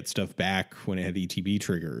 get stuff back when it had ETB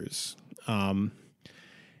triggers. And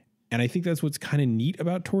I think that's what's kind of neat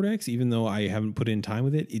about Tortex, even though I haven't put in time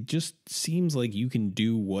with it. It just seems like you can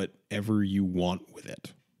do whatever you want with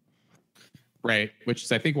it. Right, which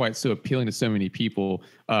is I think why it's so appealing to so many people,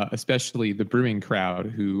 especially the brewing crowd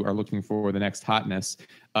who are looking for the next hotness,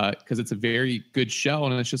 because it's a very good shell,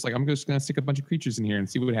 and it's just like I'm just gonna stick a bunch of creatures in here and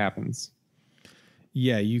see what happens.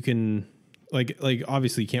 Yeah, you can like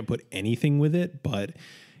obviously you can't put anything with it, but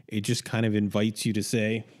it just kind of invites you to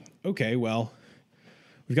say, okay, well,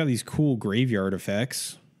 we've got these cool graveyard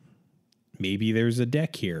effects. Maybe there's a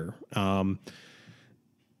deck here.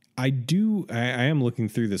 I am looking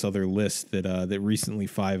through this other list that recently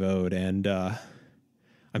 5-0'd, and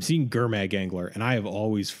I'm seeing Gurmag Angler, and I have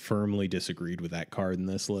always firmly disagreed with that card in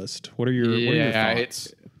this list. What are your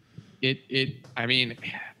thoughts? I mean,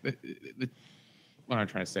 what I'm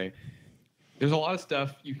trying to say, there's a lot of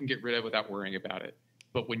stuff you can get rid of without worrying about it.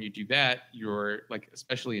 But when you do that, you're like,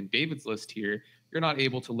 especially in David's list here, you're not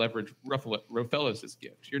able to leverage Rofellos'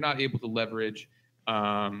 gift. You're not able to leverage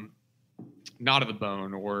Knot of the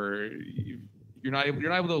Bone, or you're not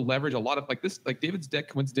able to leverage a lot of like this. Like David's deck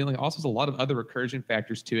coincidentally also has a lot of other recursion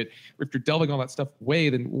factors to it. If you're delving all that stuff away,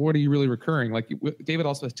 then what are you really recurring? Like David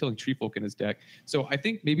also has Tilling Treefolk in his deck, so I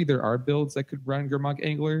think maybe there are builds that could run Gurmag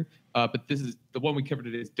Angler, but this is the one we covered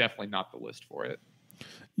today is definitely not the list for it.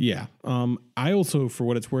 Yeah. I also, for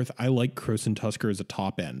what it's worth, I like Krosan Tusker as a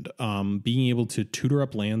top end. Being able to tutor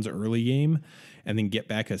up lands early game and then get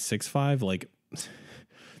back a 6/5, like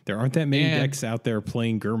there aren't that many decks out there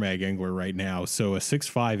playing Gurmag Angler right now. So a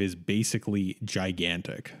 6/5 is basically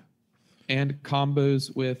gigantic. and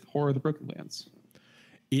combos with Horror of the Broken Lands.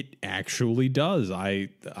 It actually does. I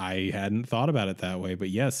hadn't thought about it that way, but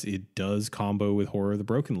yes, it does combo with Horror of the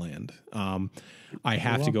Broken Land. I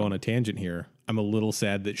have to go on a tangent here. I'm a little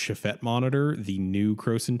sad that Shafet Monitor, the new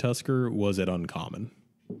Krosan Tusker, was at uncommon.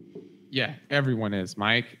 Yeah, everyone is,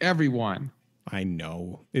 Mike. Everyone. I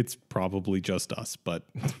know. It's probably just us, but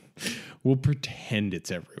we'll pretend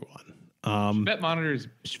it's everyone. Shafet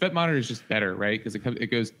Monitor is just better, right? Because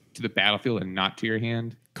it goes to the battlefield and not to your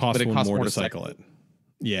hand. Costs one more to cycle it.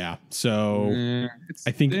 Yeah. So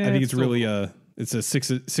I think it's really it's a 6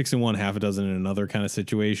 and 1, half a dozen in another kind of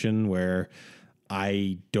situation where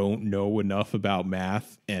I don't know enough about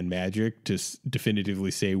math and Magic to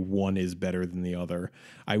definitively say one is better than the other.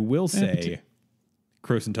 I will say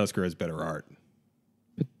Krosan Tusker has better art.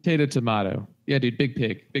 Potato tomato. Yeah, dude, big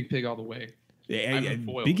pig all the way. Yeah,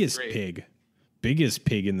 biggest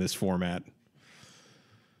pig in this format.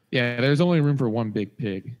 Yeah, there's only room for one big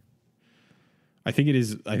pig. I think it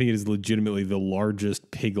is legitimately the largest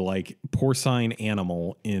pig-like porcine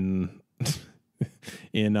animal in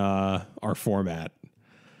our format.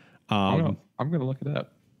 I'm gonna look it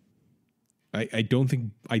up.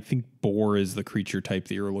 I think boar is the creature type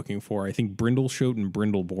that you're looking for. I think brindleshote and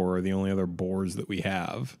brindleboar are the only other boars that we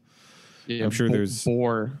have. Yeah, I'm sure there's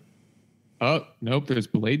boar. Oh nope, there's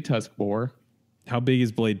blade tusk boar. How big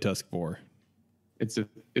is blade tusk boar? It's a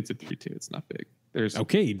 3/2. It's not big. There's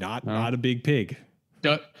not a big pig.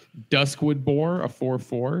 Duskwood boar, a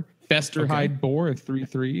 4/4. Festerhide boar, a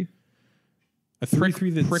 3/3. A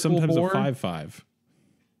 3/3 that's sometimes boar, a 5/5.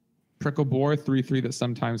 Prickle boar, 3/3 that's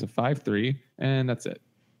sometimes a 5/3, and that's it.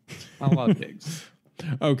 Not a lot of pigs.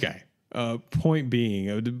 Okay. Point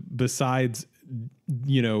being, besides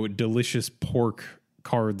delicious pork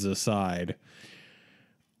cards aside,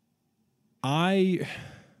 I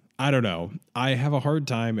don't know. I have a hard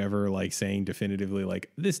time ever saying definitively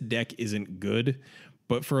this deck isn't good,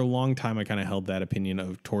 but for a long time I kind of held that opinion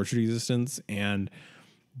of Torch Resistance, and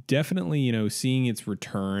definitely seeing its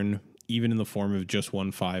return even in the form of just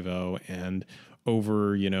 150 and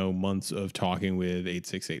over months of talking with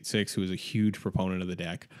 8686, who is a huge proponent of the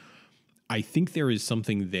deck. I think there is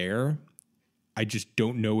something there. I just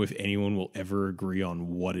don't know if anyone will ever agree on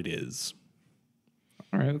what it is.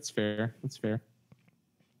 All right, that's fair.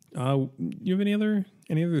 You have any other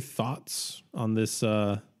thoughts on this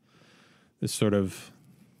this sort of?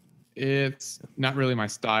 It's not really my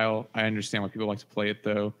style. I understand why people like to play it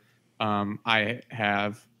though. I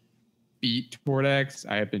have beat Tordex.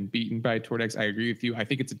 I have been beaten by Tordex. I agree with you. I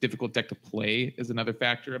think it's a difficult deck to play is another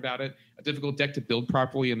factor about it. A difficult deck to build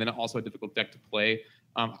properly, and then also a difficult deck to play.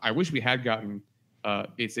 I wish we had gotten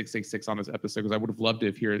 8666 on this episode because I would have loved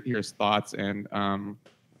to hear his thoughts, and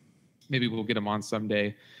maybe we'll get him on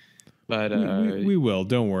someday. But we will.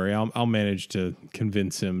 Don't worry. I'll manage to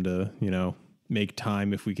convince him to make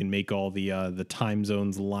time if we can make all the time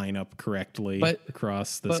zones line up correctly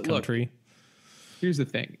across this country. Look, here's the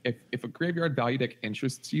thing. If a graveyard value deck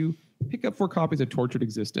interests you, pick up 4 copies of Tortured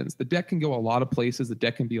Existence. The deck can go a lot of places. The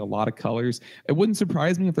deck can be a lot of colors. It wouldn't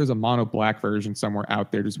surprise me if there's a mono black version somewhere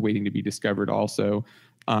out there just waiting to be discovered also.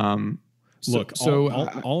 Look,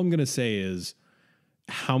 all I'm going to say is,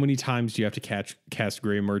 how many times do you have to cast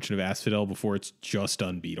Grey Merchant of Asphodel before it's just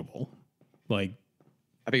unbeatable? I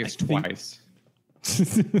think it's twice.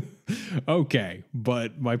 Okay,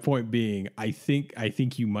 but my point being, I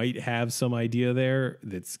think you might have some idea there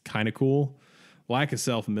that's kind of cool. Lack of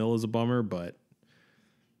self mill is a bummer, but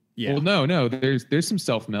yeah. Well, no, there's some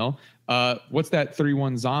self mill. What's that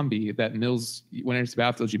 3/1 zombie that mills when it's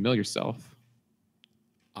battlefield? You mill yourself.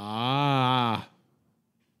 I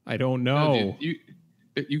don't know. No, dude,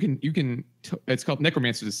 you can. It's called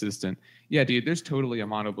Necromancer's Assistant. Yeah, dude. There's totally a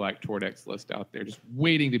mono black Tordex list out there, just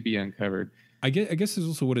waiting to be uncovered. I guess there's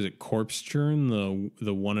also, what is it, Corpse Churn,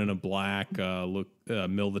 the 1 in a black, mill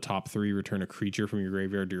the top 3, return a creature from your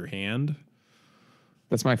graveyard to your hand.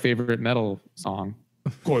 That's my favorite metal song.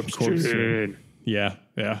 Corpse Churn. Yeah.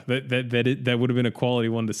 That would have been a quality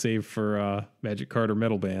one to save for Magic Card or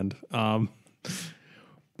Metal Band.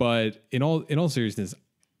 But in all seriousness,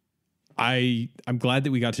 I'm glad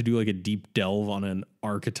that we got to do a deep delve on an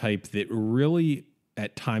archetype that really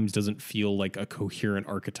at times doesn't feel like a coherent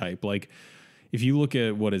archetype. If you look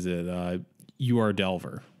at, what is it, You Are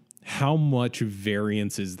Delver, how much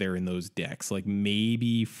variance is there in those decks?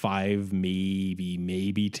 Maybe 5,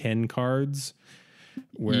 maybe 10 cards.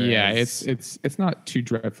 Whereas, yeah, it's not too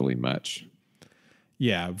dreadfully much.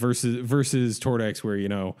 Yeah, versus Tordex, where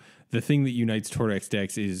the thing that unites Tordex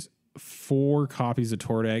decks is 4 copies of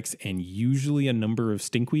Tordex and usually a number of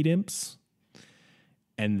Stinkweed Imps,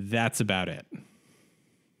 and that's about it.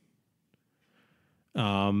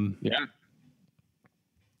 Yeah.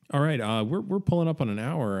 All right, we're pulling up on an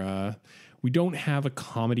hour. We don't have a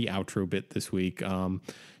comedy outro bit this week.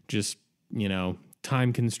 Just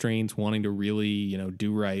time constraints, wanting to really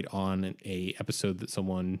do right on a episode that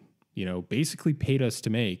someone basically paid us to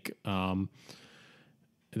make.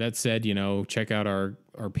 That said, check out our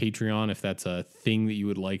Patreon if that's a thing that you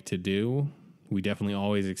would like to do. We definitely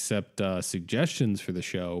always accept suggestions for the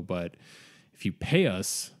show, but if you pay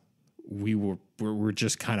us, we're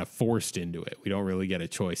just kind of forced into it. We don't really get a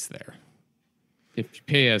choice there. If you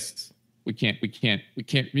pay us, we can't.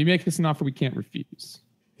 We make us an offer we can't refuse.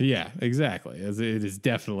 Yeah, exactly. It is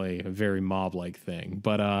definitely a very mob-like thing.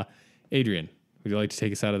 But Adrian, would you like to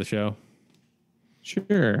take us out of the show?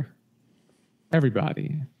 Sure.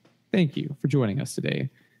 Everybody, thank you for joining us today.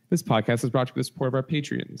 This podcast is brought to you with the support of our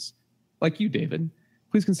Patreons. Like you, David,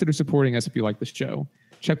 please consider supporting us if you like the show.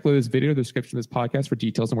 Check below this video, the description of this podcast for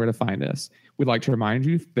details on where to find us. We'd like to remind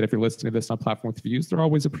you that if you're listening to this on a platform with views, they're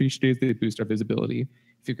always appreciated. They boost our visibility.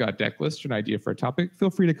 If you've got a deck list or an idea for a topic,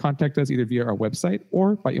 feel free to contact us either via our website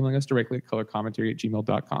or by emailing us directly at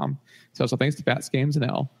colorcommentary@gmail.com. Special thanks to Bats Games and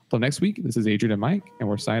L. Until next week, this is Adrian and Mike, and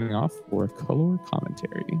we're signing off for Color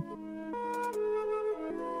Commentary.